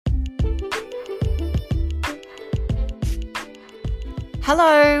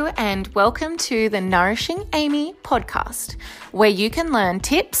Hello, and welcome to the Nourishing Amy podcast, where you can learn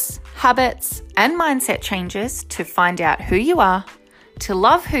tips, habits, and mindset changes to find out who you are, to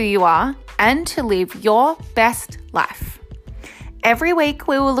love who you are, and to live your best life. Every week,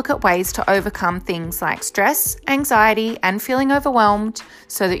 we will look at ways to overcome things like stress, anxiety, and feeling overwhelmed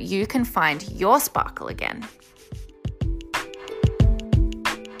so that you can find your sparkle again.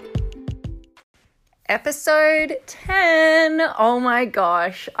 Episode 10. Oh my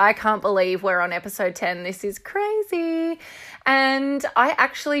gosh, I can't believe we're on episode 10. This is crazy. And I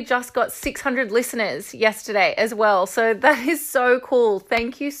actually just got 600 listeners yesterday as well. So that is so cool.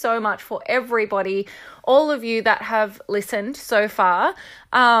 Thank you so much for everybody, all of you that have listened so far.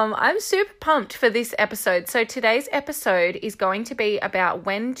 I'm super pumped for this episode. So today's episode is going to be about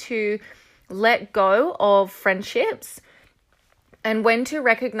when to let go of friendships and when to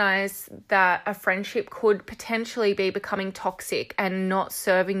recognize that a friendship could potentially be becoming toxic and not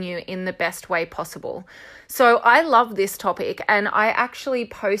serving you in the best way possible. So I love this topic, and I actually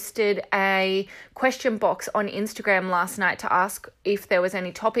posted a question box on Instagram last night to ask if there was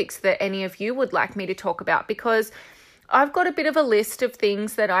any topics that any of you would like me to talk about, because I've got a bit of a list of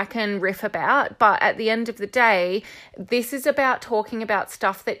things that I can riff about, but at the end of the day, this is about talking about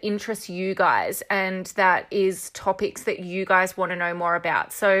stuff that interests you guys and that is topics that you guys want to know more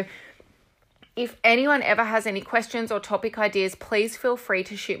about. So if anyone ever has any questions or topic ideas, please feel free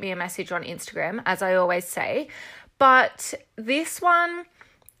to shoot me a message on Instagram, as I always say. But this one,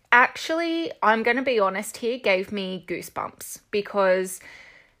 actually, I'm going to be honest here, gave me goosebumps, because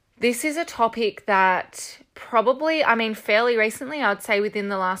this is a topic that probably, fairly recently, I would say within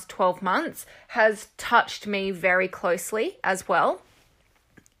the last 12 months, has touched me very closely as well.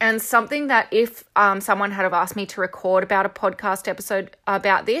 And something that if someone had have asked me to record about a podcast episode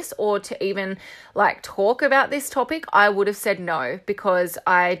about this, or to even talk about this topic, I would have said no, because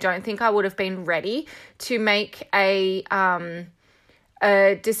I don't think I would have been ready to make a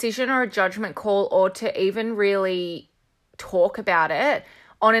decision or a judgment call, or to even really talk about it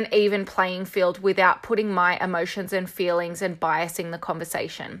on an even playing field without putting my emotions and feelings and biasing the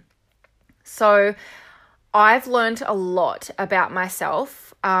conversation. So I've learned a lot about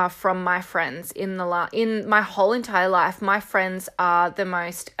myself from my friends in my whole entire life. My friends are the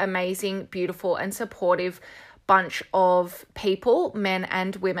most amazing, beautiful, and supportive bunch of people, men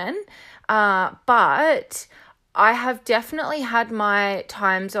and women. But I have definitely had my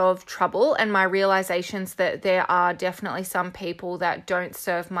times of trouble and my realizations that there are definitely some people that don't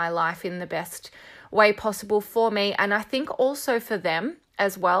serve my life in the best way possible for me. And I think also for them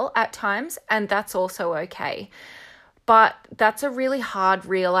as well at times, and that's also okay. But that's a really hard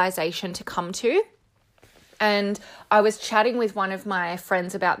realization to come to. And I was chatting with one of my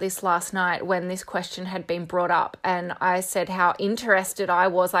friends about this last night when this question had been brought up. And I said how interested I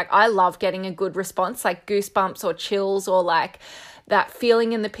was. I love getting a good response, like goosebumps or chills, or that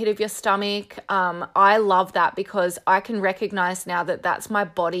feeling in the pit of your stomach. I love that, because I can recognize now that that's my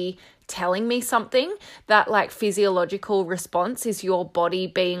body telling me something. That physiological response is your body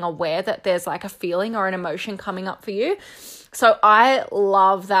being aware that there's a feeling or an emotion coming up for you. So I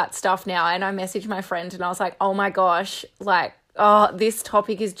love that stuff now. And I messaged my friend and I was like, oh my gosh, this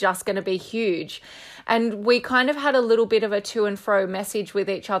topic is just going to be huge. And we kind of had a little bit of a to and fro message with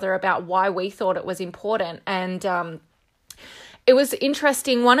each other about why we thought it was important. And it was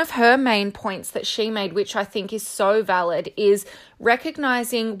interesting. One of her main points that she made, which I think is so valid, is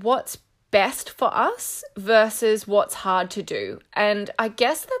recognizing what's best for us versus what's hard to do. And I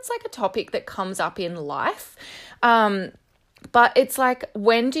guess that's a topic that comes up in life. But it's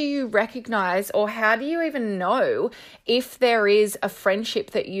when do you recognize, or how do you even know if there is a friendship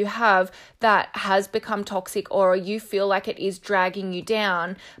that you have that has become toxic, or you feel like it is dragging you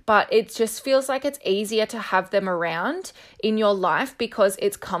down, but it just feels like it's easier to have them around in your life because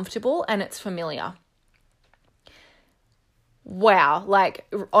it's comfortable and it's familiar. Wow,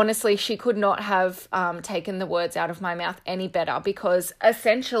 honestly, she could not have taken the words out of my mouth any better, because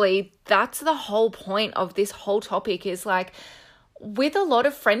essentially that's the whole point of this whole topic is with a lot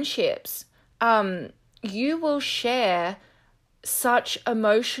of friendships, you will share such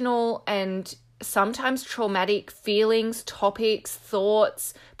emotional and sometimes traumatic feelings, topics,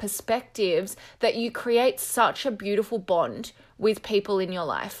 thoughts, perspectives, that you create such a beautiful bond with people in your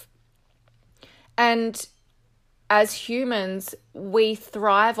life. And as humans, we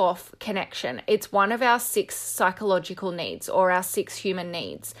thrive off connection. It's one of our 6 psychological needs, or our 6 human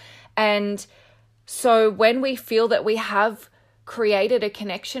needs. And so when we feel that we have created a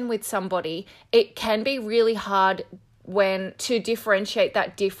connection with somebody, it can be really hard to differentiate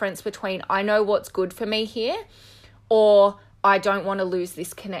that difference between I know what's good for me here, or I don't want to lose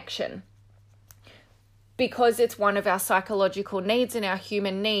this connection. Because it's one of our psychological needs and our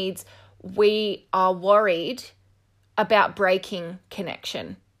human needs, we are worried about breaking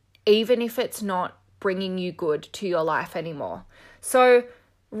connection, even if it's not bringing you good to your life anymore. So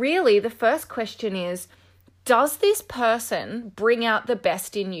really, the first question is, does this person bring out the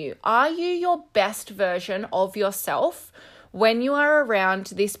best in you? Are you your best version of yourself when you are around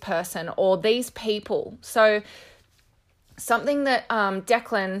this person or these people? So something that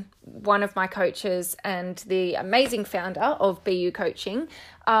Declan, one of my coaches and the amazing founder of BU Coaching,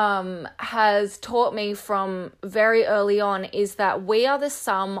 has taught me from very early on is that we are the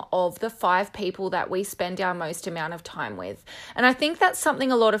sum of the 5 people that we spend our most amount of time with. And I think that's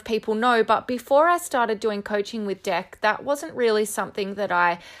something a lot of people know, but before I started doing coaching with Dec, that wasn't really something that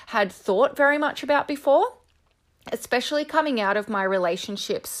I had thought very much about before. Especially coming out of my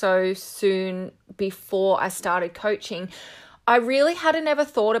relationship so soon before I started coaching, I really hadn't ever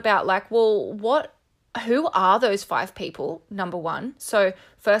thought about who are those 5 people, number one. So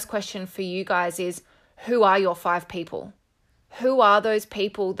first question for you guys is, who are your 5 people? Who are those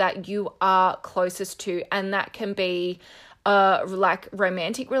people that you are closest to? And that can be like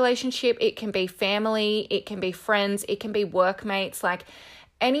romantic relationship, it can be family, it can be friends, it can be workmates, like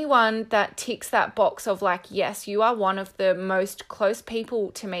anyone that ticks that box of like, yes, you are one of the most close people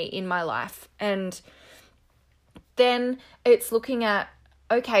to me in my life. And then it's looking at,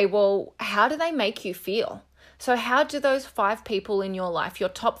 okay, well, how do they make you feel? So how do those 5 people in your life, your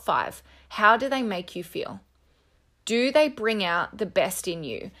top 5, how do they make you feel? Do they bring out the best in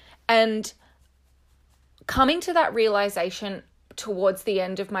you? And coming to that realization towards the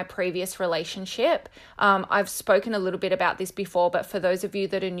end of my previous relationship, I've spoken a little bit about this before, but for those of you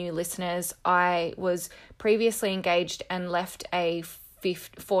that are new listeners, I was previously engaged and left a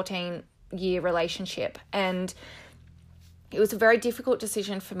 14-year relationship, and it was a very difficult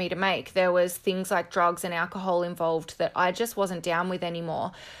decision for me to make. There was things like drugs and alcohol involved that I just wasn't down with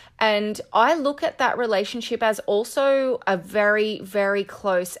anymore. And I look at that relationship as also a very, very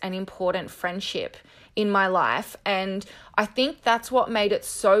close and important friendship in my life. And I think that's what made it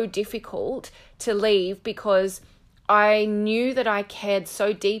so difficult to leave, because I knew that I cared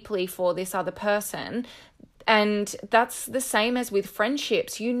so deeply for this other person. And that's the same as with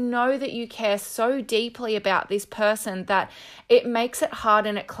friendships. You know that you care so deeply about this person that it makes it hard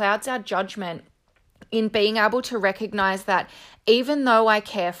and it clouds our judgment in being able to recognize that even though I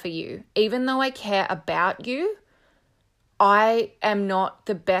care for you, even though I care about you, I am not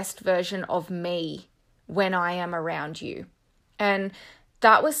the best version of me when I am around you. And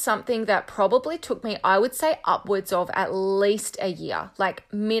that was something that probably took me, I would say, upwards of at least a year, like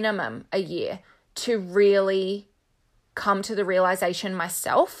minimum a year, to really come to the realization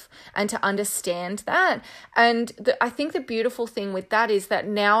myself and to understand that. And I think the beautiful thing with that is that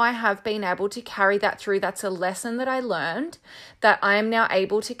now I have been able to carry that through. That's a lesson that I learned that I am now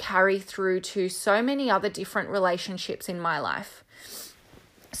able to carry through to so many other different relationships in my life.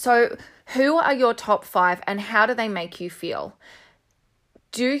 So who are your top 5 and how do they make you feel?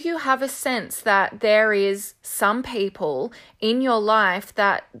 Do you have a sense that there is some people in your life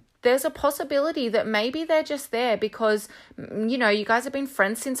that there's a possibility that maybe they're just there because, you know, you guys have been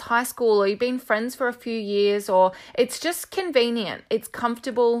friends since high school, or you've been friends for a few years, or it's just convenient, it's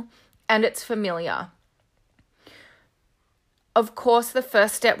comfortable, and it's familiar? Of course, the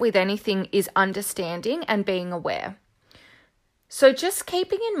first step with anything is understanding and being aware. So just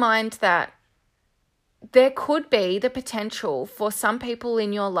keeping in mind that there could be the potential for some people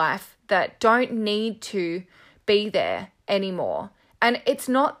in your life that don't need to be there anymore. And it's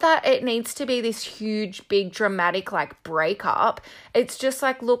not that it needs to be this huge, big, dramatic, like breakup. It's just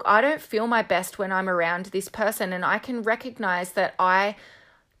like, look, I don't feel my best when I'm around this person, and I can recognize that I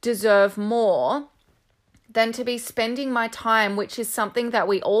deserve more than to be spending my time, which is something that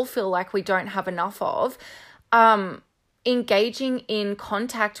we all feel like we don't have enough of, engaging in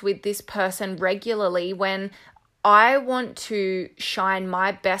contact with this person regularly when I want to shine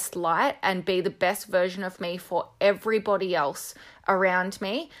my best light and be the best version of me for everybody else around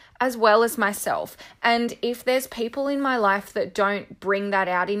me, as well as myself. And if there's people in my life that don't bring that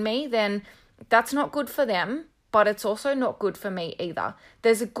out in me, then that's not good for them, but it's also not good for me either.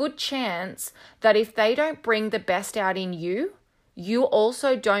 There's a good chance that if they don't bring the best out in you, you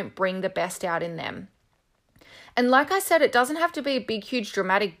also don't bring the best out in them. And like I said, it doesn't have to be a big, huge,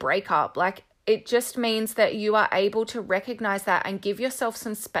 dramatic breakup. Like, it just means that you are able to recognize that and give yourself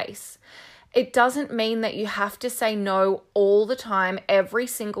some space. It doesn't mean that you have to say no all the time, every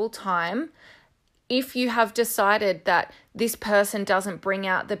single time. If you have decided that this person doesn't bring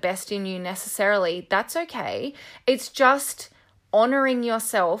out the best in you necessarily, that's okay. It's just honoring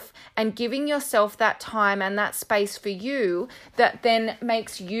yourself and giving yourself that time and that space for you that then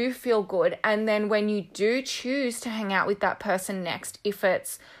makes you feel good. And then when you do choose to hang out with that person next, if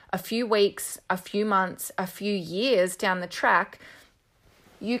it's a few weeks, a few months, a few years down the track,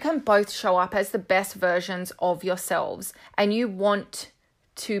 you can both show up as the best versions of yourselves, and you want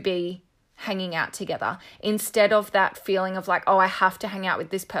to be hanging out together instead of that feeling of like, oh, I have to hang out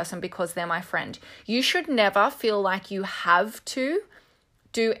with this person because they're my friend. You should never feel like you have to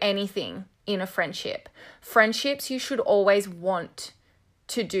do anything in a friendship. Friendships, you should always want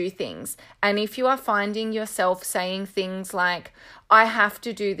to do things. And if you are finding yourself saying things like, I have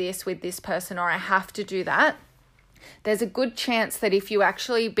to do this with this person, or I have to do that, there's a good chance that if you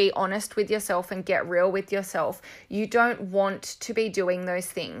actually be honest with yourself and get real with yourself, you don't want to be doing those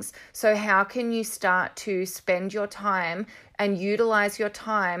things. So how can you start to spend your time and utilize your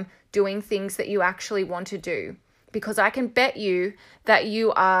time doing things that you actually want to do? Because I can bet you that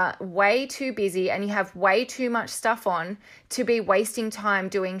you are way too busy and you have way too much stuff on to be wasting time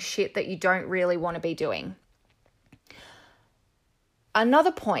doing shit that you don't really want to be doing.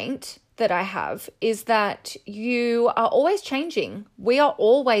 Another point that I have is that you are always changing. We are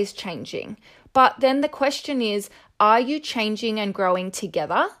always changing. But then the question is, are you changing and growing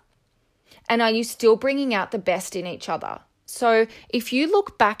together? And are you still bringing out the best in each other? So if you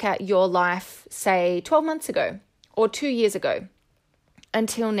look back at your life, say 12 months ago or 2 years ago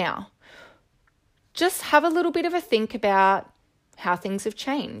until now, just have a little bit of a think about how things have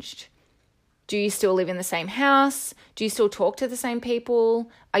changed. Do you still live in the same house? Do you still talk to the same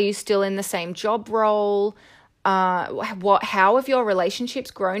people? Are you still in the same job role? How have your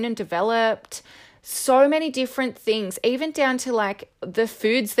relationships grown and developed? So many different things, even down to like the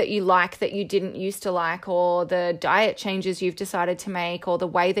foods that you like that you didn't used to like, or the diet changes you've decided to make, or the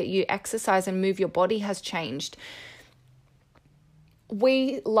way that you exercise and move your body has changed.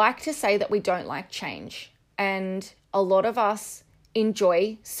 We like to say that we don't like change, and a lot of us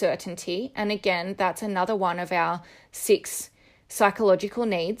enjoy certainty. And again, that's another one of our 6 psychological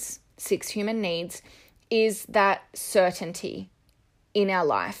needs, 6 human needs, is that certainty in our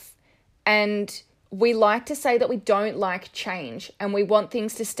life. And we like to say that we don't like change and we want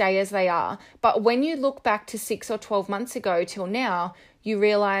things to stay as they are. But when you look back to 6 or 12 months ago till now, you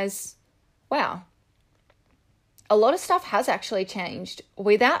realize, wow, a lot of stuff has actually changed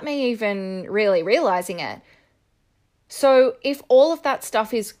without me even really realizing it. So if all of that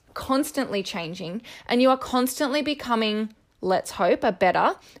stuff is constantly changing and you are constantly becoming, let's hope, a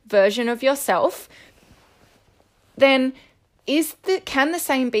better version of yourself, then can the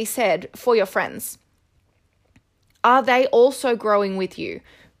same be said for your friends? Are they also growing with you?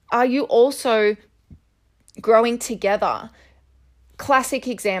 Are you also growing together? Classic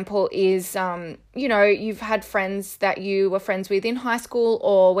example is, you've had friends that you were friends with in high school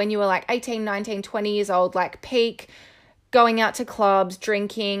or when you were like 18, 19, 20 years old, like peak, going out to clubs,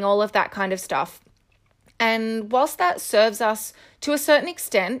 drinking, all of that kind of stuff. And whilst that serves us to a certain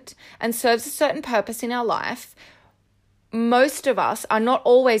extent and serves a certain purpose in our life, most of us are not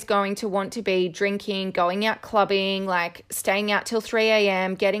always going to want to be drinking, going out clubbing, like staying out till 3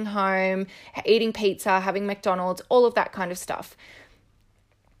 a.m., getting home, eating pizza, having McDonald's, all of that kind of stuff.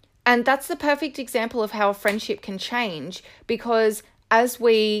 And that's the perfect example of how a friendship can change, because as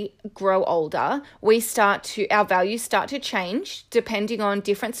we grow older, our values start to change depending on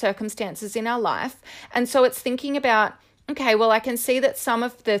different circumstances in our life. And so it's thinking about, okay, well, I can see that some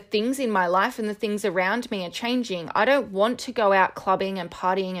of the things in my life and the things around me are changing. I don't want to go out clubbing and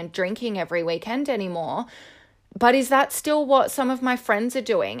partying and drinking every weekend anymore. But is that still what some of my friends are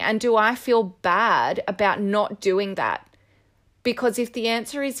doing? And do I feel bad about not doing that? Because if the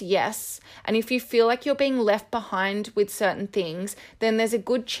answer is yes, and if you feel like you're being left behind with certain things, then there's a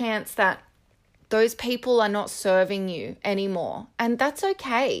good chance that those people are not serving you anymore. And that's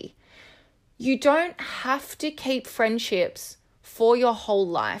okay. You don't have to keep friendships for your whole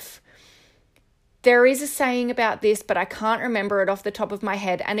life. There is a saying about this, but I can't remember it off the top of my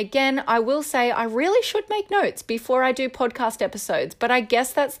head. And again, I will say I really should make notes before I do podcast episodes, but I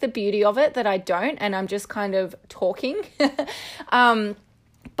guess that's the beauty of it, that I don't, and I'm just kind of talking.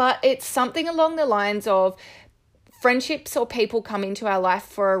 But it's something along the lines of friendships or people come into our life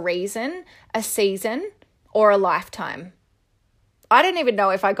for a reason, a season, or a lifetime. I don't even know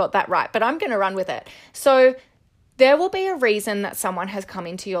if I got that right, but I'm going to run with it. So there will be a reason that someone has come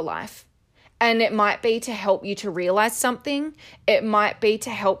into your life. And it might be to help you to realize something. It might be to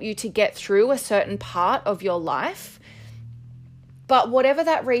help you to get through a certain part of your life. But whatever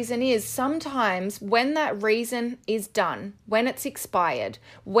that reason is, sometimes when that reason is done, when it's expired,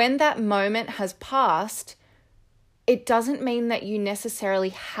 when that moment has passed, it doesn't mean that you necessarily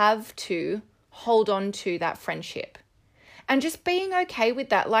have to hold on to that friendship. And just being okay with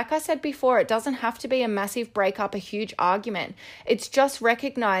that. Like I said before, it doesn't have to be a massive breakup, a huge argument. It's just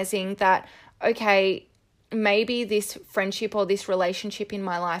recognizing that, okay, maybe this friendship or this relationship in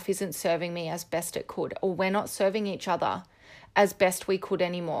my life isn't serving me as best it could, or we're not serving each other as best we could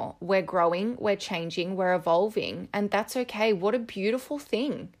anymore. We're growing, we're changing, we're evolving, and that's okay. What a beautiful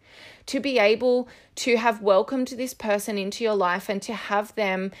thing to be able to have welcomed this person into your life and to have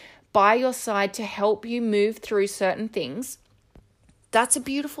them by your side to help you move through certain things. That's a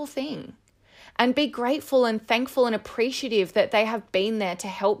beautiful thing. And be grateful and thankful and appreciative that they have been there to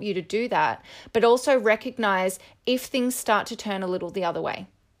help you to do that, but also recognize if things start to turn a little the other way.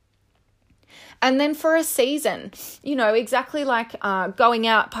 And then for a season, exactly like going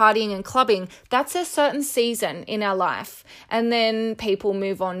out, partying and clubbing, that's a certain season in our life. And then people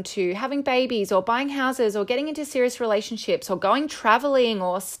move on to having babies or buying houses or getting into serious relationships or going traveling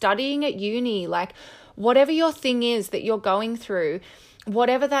or studying at uni, like whatever your thing is that you're going through,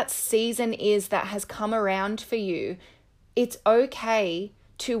 whatever that season is that has come around for you, it's okay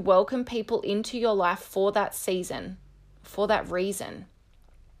to welcome people into your life for that season, for that reason.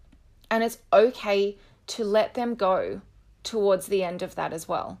 And it's okay to let them go towards the end of that as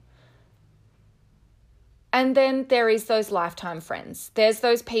well. And then there is those lifetime friends. There's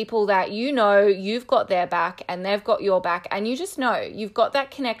those people that you've got their back and they've got your back, and you just know you've got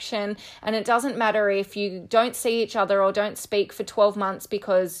that connection, and it doesn't matter if you don't see each other or don't speak for 12 months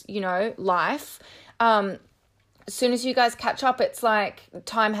because, life. As soon as you guys catch up, it's like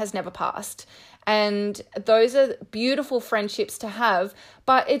time has never passed. And those are beautiful friendships to have,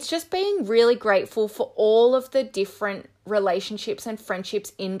 but it's just being really grateful for all of the different relationships and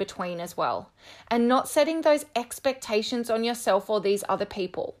friendships in between as well, and not setting those expectations on yourself or these other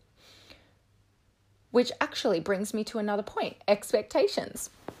people. Which actually brings me to another point, expectations.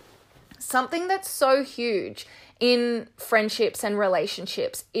 Something that's so huge in friendships and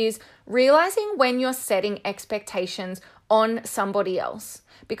relationships is realizing when you're setting expectations on somebody else.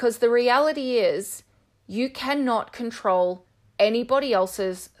 Because the reality is you cannot control anybody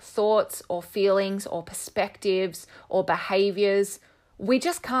else's thoughts or feelings or perspectives or behaviors. We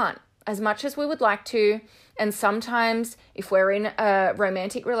just can't, as much as we would like to. And sometimes if we're in a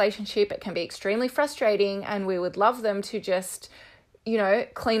romantic relationship, it can be extremely frustrating, and we would love them to just,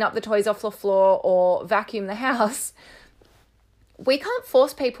 clean up the toys off the floor or vacuum the house. We can't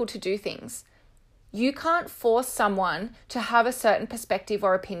force people to do things. You can't force someone to have a certain perspective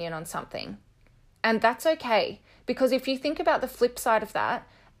or opinion on something. And that's okay. Because if you think about the flip side of that,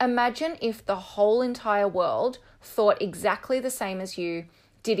 imagine if the whole entire world thought exactly the same as you,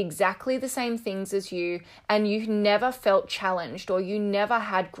 did exactly the same things as you, and you never felt challenged or you never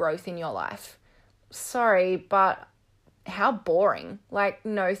had growth in your life. Sorry, but how boring.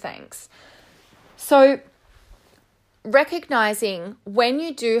 No thanks. So recognizing when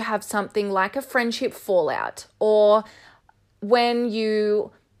you do have something like a friendship fallout, or when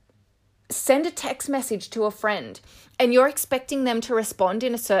you send a text message to a friend and you're expecting them to respond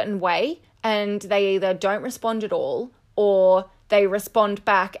in a certain way, and they either don't respond at all or they respond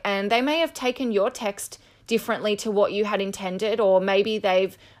back and they may have taken your text differently to what you had intended, or maybe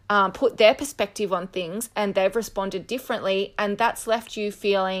they've put their perspective on things and they've responded differently, and that's left you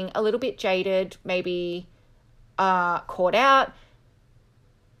feeling a little bit jaded, maybe caught out,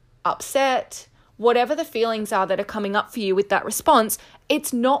 upset, whatever the feelings are that are coming up for you with that response,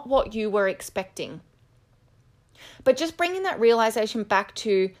 it's not what you were expecting. But just bringing that realization back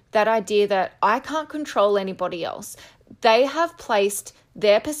to that idea that I can't control anybody else. They have placed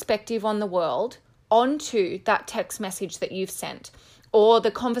their perspective on the world onto that text message that you've sent or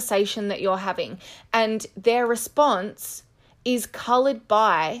the conversation that you're having. And their response is colored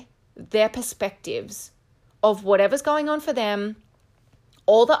by their perspectives of whatever's going on for them,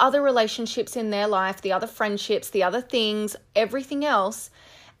 all the other relationships in their life, the other friendships, the other things, everything else,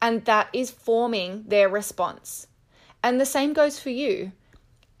 and that is forming their response. And the same goes for you.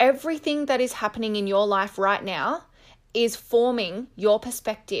 Everything that is happening in your life right now is forming your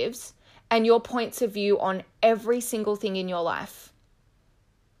perspectives and your points of view on every single thing in your life.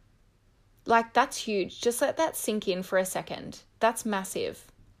 That's huge. Just let that sink in for a second. That's massive.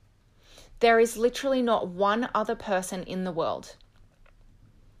 There is literally not one other person in the world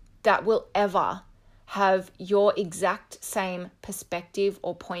that will ever have your exact same perspective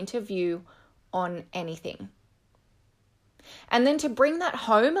or point of view on anything. And then to bring that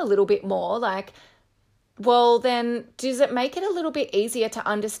home a little bit more, well, then does it make it a little bit easier to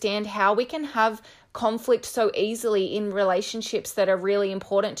understand how we can have conflict so easily in relationships that are really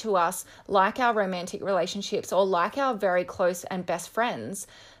important to us, like our romantic relationships or like our very close and best friends,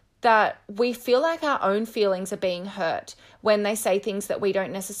 that we feel like our own feelings are being hurt when they say things that we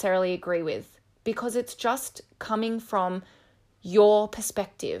don't necessarily agree with, because it's just coming from your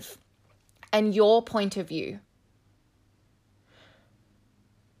perspective and your point of view.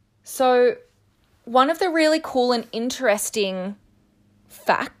 So one of the really cool and interesting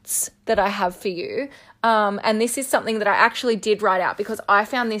facts that I have for you, and this is something that I actually did write out because I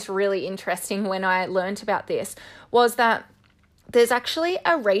found this really interesting when I learned about this, was that there's actually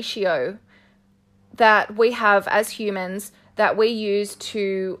a ratio that we have as humans that we use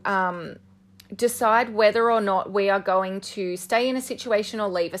to decide whether or not we are going to stay in a situation or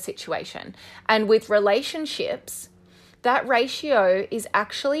leave a situation. And with relationships, that ratio is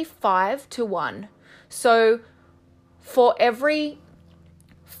actually 5-1. So for every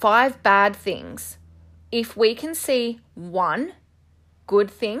 5 bad things, if we can see 1 good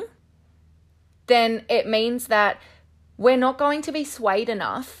thing, then it means that we're not going to be swayed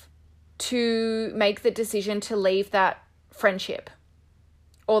enough to make the decision to leave that friendship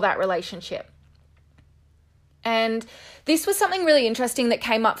or that relationship. And this was something really interesting that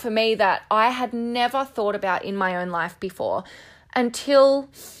came up for me that I had never thought about in my own life before until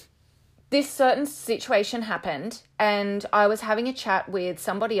this certain situation happened, and I was having a chat with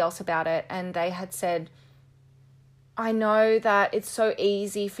somebody else about it, and they had said, I know that it's so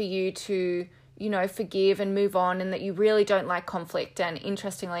easy for you to, forgive and move on, and that you really don't like conflict. And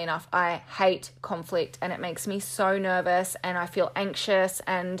interestingly enough, I hate conflict, and it makes me so nervous, and I feel anxious,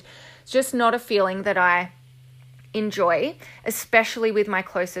 and it's just not a feeling that I enjoy, especially with my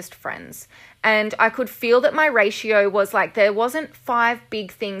closest friends. And I could feel that my ratio was like, there wasn't 5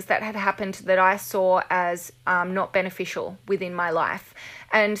 big things that had happened that I saw as not beneficial within my life.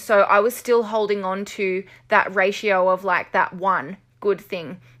 And so I was still holding on to that ratio of like that 1 good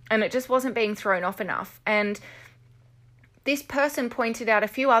thing, and it just wasn't being thrown off enough. And this person pointed out a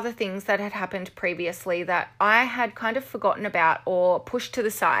few other things that had happened previously that I had kind of forgotten about or pushed to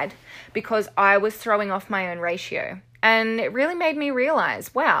the side because I was throwing off my own ratio. And it really made me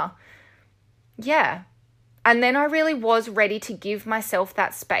realize, wow, yeah. And then I really was ready to give myself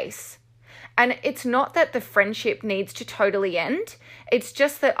that space. And it's not that the friendship needs to totally end. It's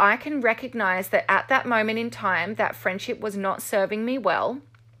just that I can recognize that at that moment in time, that friendship was not serving me well,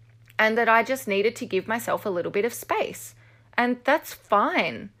 and that I just needed to give myself a little bit of space. And that's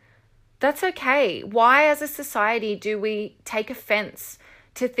fine. That's okay. Why as a society do we take offense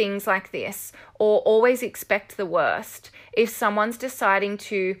to things like this or always expect the worst? If someone's deciding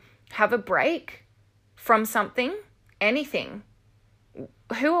to have a break from something, anything,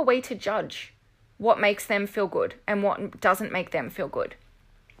 who are we to judge what makes them feel good and what doesn't make them feel good?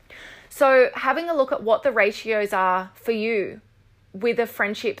 So having a look at what the ratios are for you with a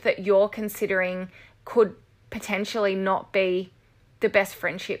friendship that you're considering could potentially not be the best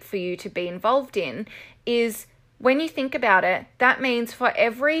friendship for you to be involved in is, when you think about it, that means for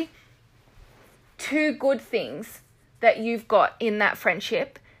every 2 good things that you've got in that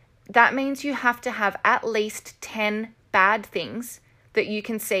friendship, that means you have to have at least 10 bad things that you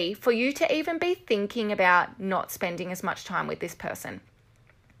can see for you to even be thinking about not spending as much time with this person.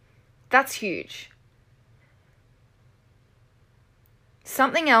 That's huge.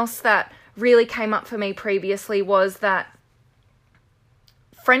 Something else that really came up for me previously was that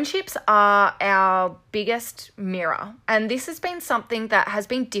friendships are our biggest mirror. And this has been something that has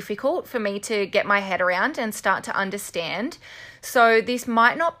been difficult for me to get my head around and start to understand. So this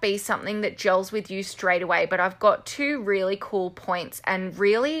might not be something that gels with you straight away, but I've got 2 really cool points and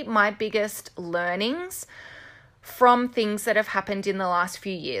really my biggest learnings from things that have happened in the last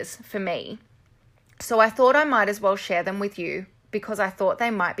few years for me. So I thought I might as well share them with you because I thought they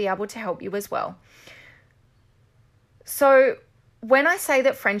might be able to help you as well. So when I say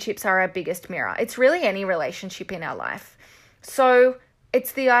that friendships are our biggest mirror, it's really any relationship in our life. So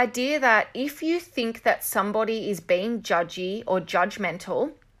it's the idea that if you think that somebody is being judgy or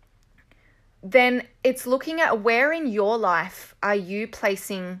judgmental, then it's looking at where in your life are you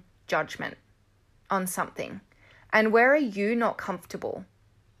placing judgment on something, and where are you not comfortable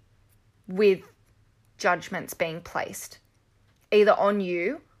with judgments being placed, either on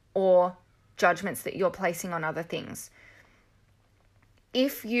you or judgments that you're placing on other things.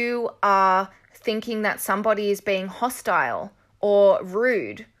 If you are thinking that somebody is being hostile or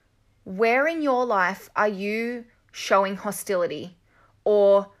rude, where in your life are you showing hostility?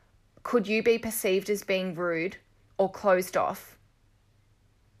 Or could you be perceived as being rude or closed off?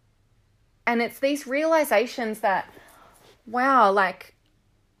 And it's these realizations that, wow, like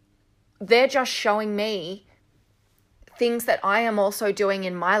they're just showing me things that I am also doing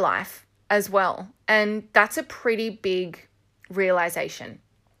in my life as well. And that's a pretty big realization.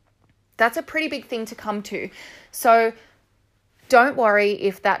 That's a pretty big thing to come to. So don't worry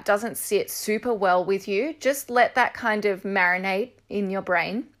if that doesn't sit super well with you. Just let that kind of marinate in your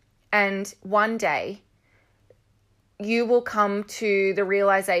brain. And one day you will come to the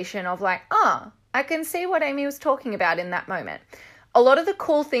realization of like, I can see what Amy was talking about in that moment. A lot of the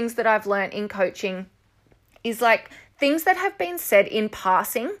cool things that I've learned in coaching is like things that have been said in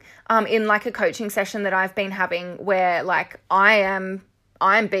passing, in like a coaching session that I've been having where like I'm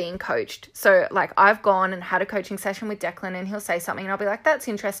being coached. So like I've gone and had a coaching session with Declan and he'll say something and I'll be like, that's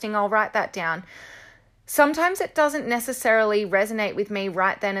interesting. I'll write that down. Sometimes it doesn't necessarily resonate with me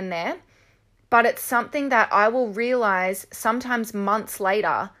right then and there, but it's something that I will realize sometimes months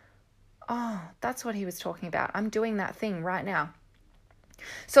later, oh, that's what he was talking about. I'm doing that thing right now.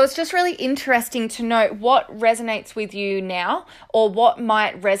 So it's just really interesting to note what resonates with you now or what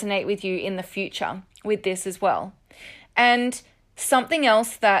might resonate with you in the future with this as well. And something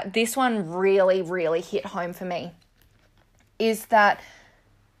else that this one really, really hit home for me is that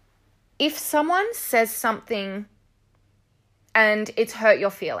if someone says something and it's hurt your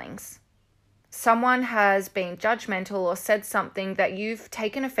feelings, someone has been judgmental or said something that you've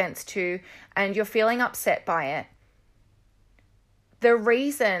taken offense to and you're feeling upset by it, the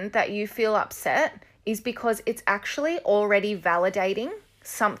reason that you feel upset is because it's actually already validating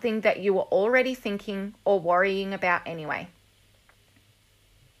something that you were already thinking or worrying about anyway.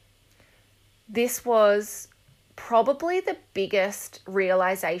 This was probably the biggest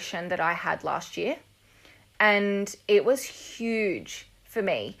realization that I had last year. And it was huge for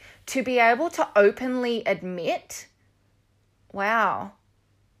me to be able to openly admit, wow,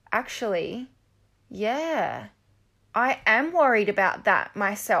 actually, yeah, I am worried about that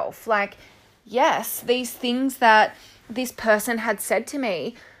myself. Like, yes, these things that this person had said to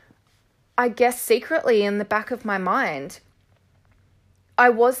me, I guess secretly in the back of my mind, I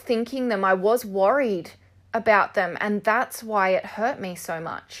was thinking them, I was worried about them, and that's why it hurt me so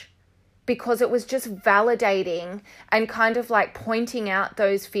much. Because it was just validating and kind of like pointing out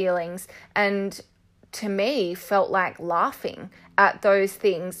those feelings, and to me felt like laughing at those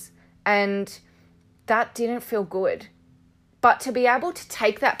things, and that didn't feel good. But to be able to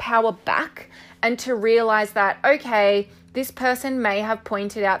take that power back and to realize that, okay, this person may have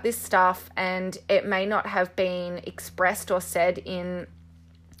pointed out this stuff and it may not have been expressed or said in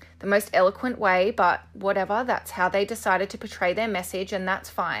the most eloquent way, but whatever, that's how they decided to portray their message, and that's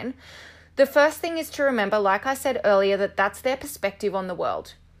fine. The first thing is to remember, like I said earlier, that that's their perspective on the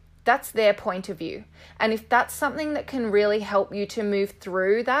world. That's their point of view. And if that's something that can really help you to move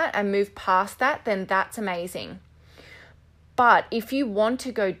through that and move past that, then that's amazing. But if you want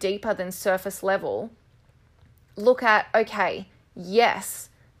to go deeper than surface level, look at, okay, yes,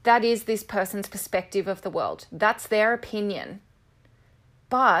 that is this person's perspective of the world. That's their opinion.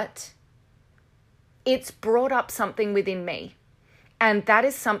 But it's brought up something within me. And that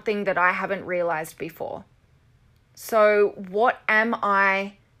is something that I haven't realized before. So what am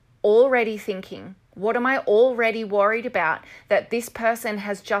I already thinking? What am I already worried about that this person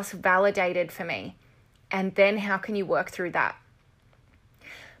has just validated for me? And then how can you work through that?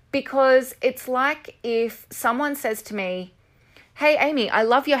 Because it's like if someone says to me, hey, Amy, I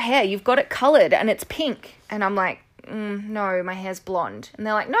love your hair. You've got it colored and it's pink. And I'm like, no, my hair's blonde. And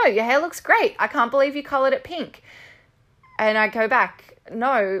they're like, no, your hair looks great. I can't believe you colored it pink. And I go back,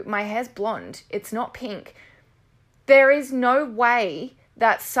 no, my hair's blonde. It's not pink. There is no way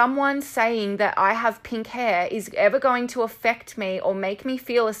that someone saying that I have pink hair is ever going to affect me or make me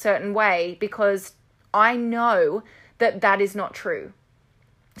feel a certain way, because I know that that is not true.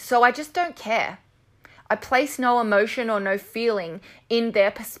 So I just don't care. I place no emotion or no feeling in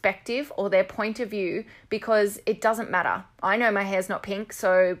their perspective or their point of view because it doesn't matter. I know my hair's not pink,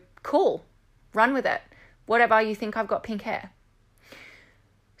 so cool, run with it. Whatever, you think I've got pink hair.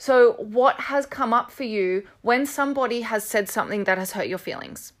 So what has come up for you when somebody has said something that has hurt your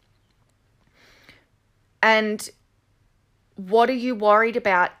feelings? And what are you worried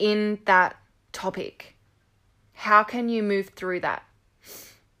about in that topic? How can you move through that?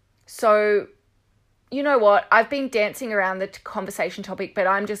 So, you know what? I've been dancing around the conversation topic, but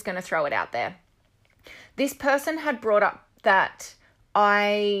I'm just going to throw it out there. This person had brought up that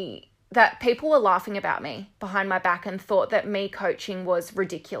people were laughing about me behind my back and thought that me coaching was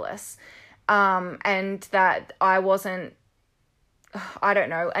ridiculous, and that I wasn't,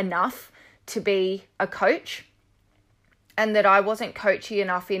 enough to be a coach, and that I wasn't coachy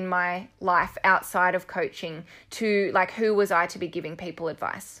enough in my life outside of coaching to, like, who was I to be giving people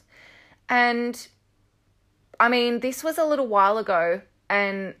advice? And I mean, this was a little while ago,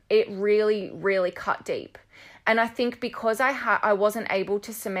 and it really, really cut deep. And I think because I wasn't able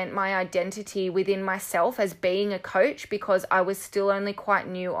to cement my identity within myself as being a coach, because I was still only quite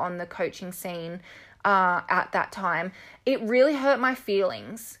new on the coaching scene at that time, it really hurt my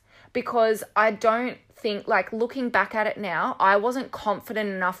feelings, because I don't think, like, looking back at it now, I wasn't confident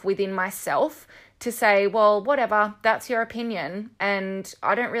enough within myself to say, well, whatever, that's your opinion, and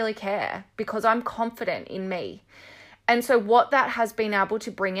I don't really care, because I'm confident in me. And so what that has been able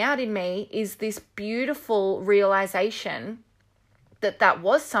to bring out in me is this beautiful realization that that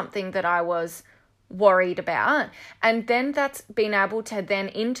was something that I was worried about. And then that's been able to then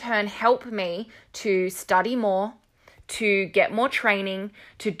in turn help me to study more, to get more training,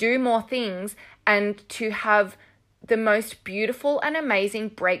 to do more things, and to have the most beautiful and amazing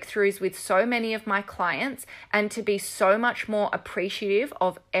breakthroughs with so many of my clients, and to be so much more appreciative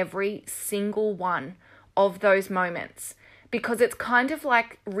of every single one of those moments, because it's kind of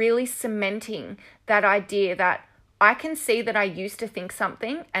like really cementing that idea that I can see that I used to think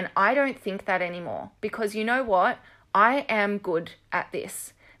something and I don't think that anymore, because you know what? I am good at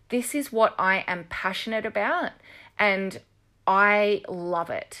this. This is what I am passionate about, and I love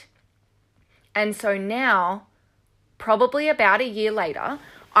it. And so now, probably about a year later,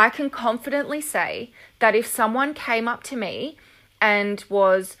 I can confidently say that if someone came up to me and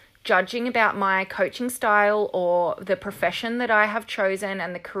was judging about my coaching style or the profession that I have chosen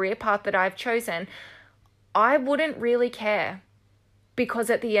and the career path that I've chosen, I wouldn't really care,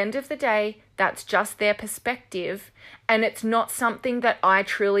 because at the end of the day, that's just their perspective, and it's not something that I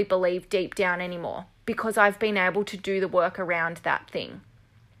truly believe deep down anymore, because I've been able to do the work around that thing.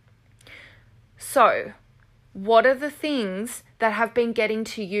 So, what are the things that have been getting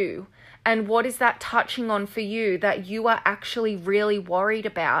to you? And what is that touching on for you that you are actually really worried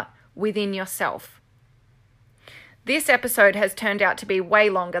about within yourself? This episode has turned out to be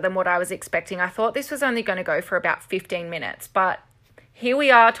way longer than what I was expecting. I thought this was only going to go for about 15 minutes, but here we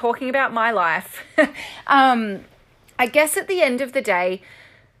are talking about my life. I guess at the end of the day,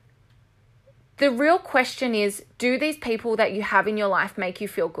 the real question is, do these people that you have in your life make you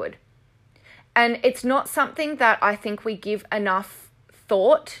feel good? And it's not something that I think we give enough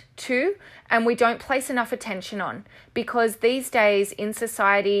thought to, and we don't place enough attention on, because these days in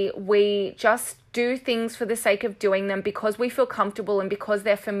society, we just do things for the sake of doing them because we feel comfortable and because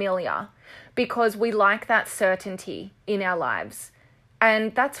they're familiar, because we like that certainty in our lives.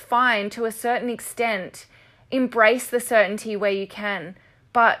 And that's fine to a certain extent. Embrace the certainty where you can,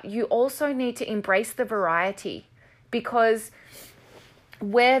 but you also need to embrace the variety, because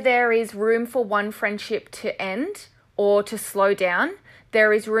where there is room for one friendship to end or to slow down,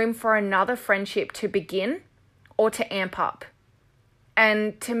 there is room for another friendship to begin or to amp up.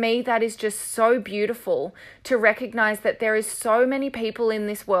 And to me, that is just so beautiful to recognize that there is so many people in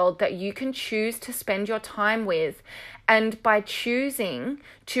this world that you can choose to spend your time with. And by choosing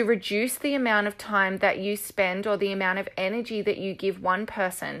to reduce the amount of time that you spend or the amount of energy that you give one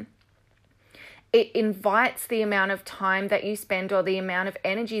person, it invites the amount of time that you spend or the amount of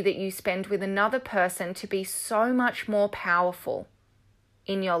energy that you spend with another person to be so much more powerful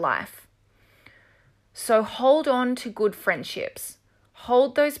in your life. So hold on to good friendships.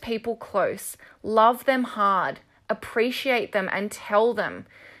 Hold those people close. Love them hard. Appreciate them and tell them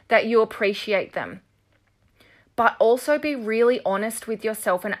that you appreciate them. But also be really honest with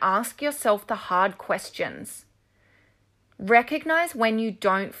yourself and ask yourself the hard questions. Recognize when you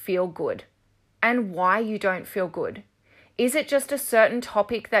don't feel good and why you don't feel good. Is it just a certain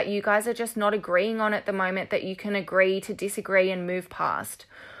topic that you guys are just not agreeing on at the moment that you can agree to disagree and move past?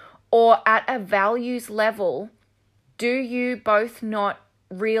 Or at a values level, do you both not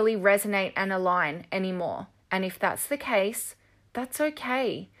really resonate and align anymore? And if that's the case, that's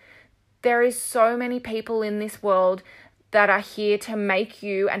okay. There is so many people in this world that are here to make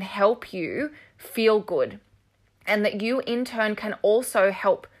you and help you feel good. And that you in turn can also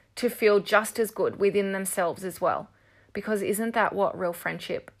help to feel just as good within themselves as well. Because isn't that what real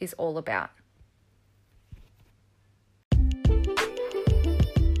friendship is all about?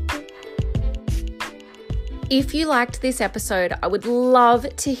 If you liked this episode, I would love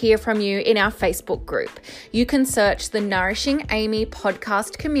to hear from you in our Facebook group. You can search the Nourishing Amy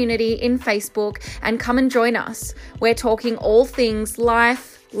podcast community in Facebook and come and join us. We're talking all things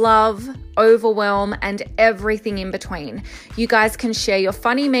life, love, overwhelm, and everything in between. You guys can share your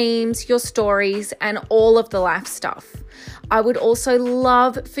funny memes, your stories, and all of the life stuff. I would also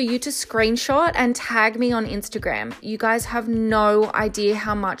love for you to screenshot and tag me on Instagram. You guys have no idea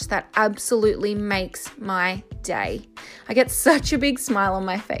how much that absolutely makes my day. I get such a big smile on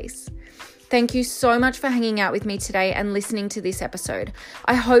my face. Thank you so much for hanging out with me today and listening to this episode.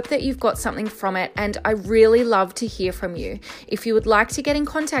 I hope that you've got something from it, and I really love to hear from you. If you would like to get in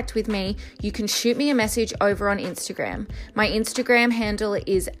contact with me, you can shoot me a message over on Instagram. My Instagram handle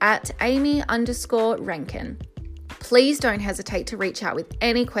is @Amy_Rankin. Please don't hesitate to reach out with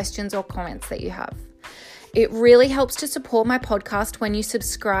any questions or comments that you have. It really helps to support my podcast when you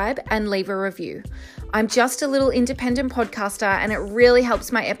subscribe and leave a review. I'm just a little independent podcaster, and it really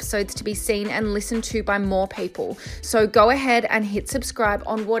helps my episodes to be seen and listened to by more people. So go ahead and hit subscribe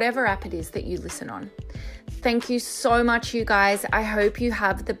on whatever app it is that you listen on. Thank you so much, you guys. I hope you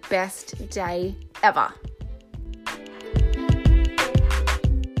have the best day ever.